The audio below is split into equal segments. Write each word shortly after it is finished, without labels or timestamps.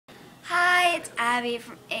Hi, it's Abby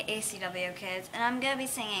from ACW Kids, and I'm going to be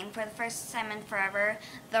singing for the first time in forever,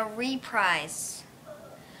 the Reprise.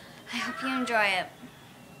 I hope you enjoy it.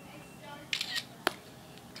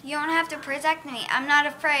 You don't have to protect me. I'm not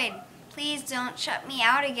afraid. Please don't shut me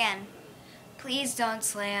out again. Please don't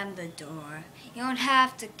slam the door. You don't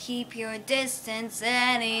have to keep your distance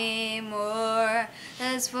anymore.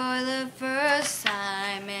 'Cause for the first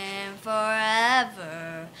time in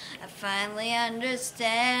forever, I finally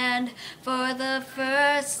understand. For the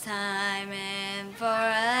first time in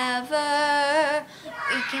forever,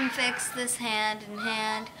 we can fix this hand in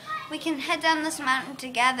hand. We can head down this mountain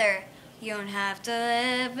together. You don't have to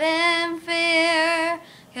live in fear.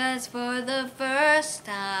 'Cause for the first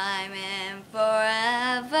time in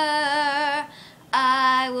forever,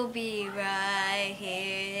 I will be right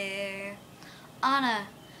here. Anna,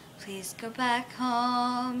 please go back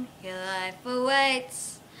home. Your life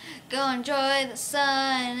awaits. Go enjoy the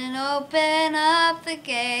sun and open up the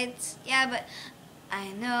gates. Yeah, but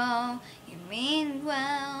I know you mean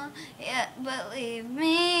well. Yeah, but leave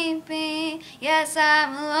me be. Yes,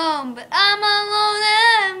 I'm alone, but I'm alone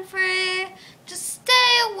and free. Just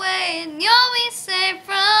stay away and you'll be safe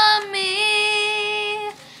from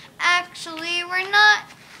me. Actually, we're not.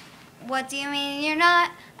 What do you mean you're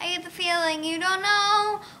not? I get the feeling you don't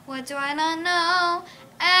know. What do I not know?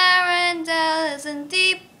 Arendelle is in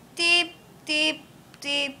deep, deep, deep,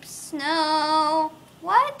 deep snow.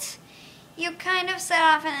 What? You kind of set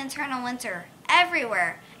off an eternal winter.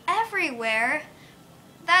 Everywhere. Everywhere.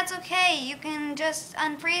 That's okay. You can just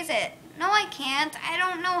unfreeze it. No, I can't. I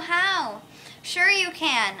don't know how. Sure you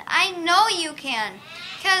can. I know you can.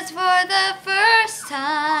 'Cause for the first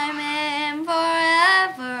time in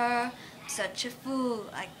forever, I'm such a fool,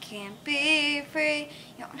 I can't be free.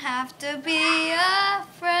 You don't have to be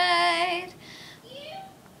afraid.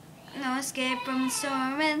 No escape from the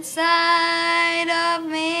storm inside of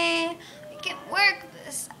me. We can work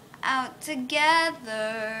this out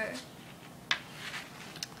together.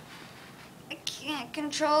 I can't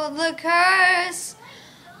control the curse.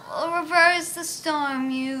 We'll reverse the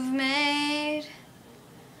storm you've made.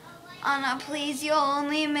 Anna, please, you'll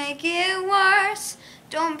only make it worse.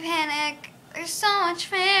 Don't panic, there's so much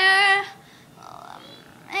fear.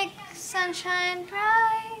 Make sunshine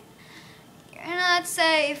bright. You're not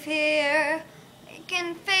safe here. We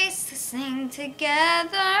can face this thing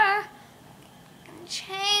together. We can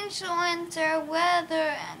change the winter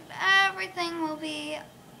weather and everything will be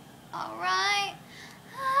alright.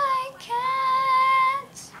 I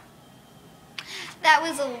can't. That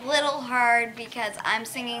was a little hard because I'm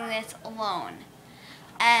singing this alone.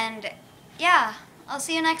 And yeah, I'll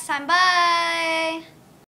see you next time. Bye!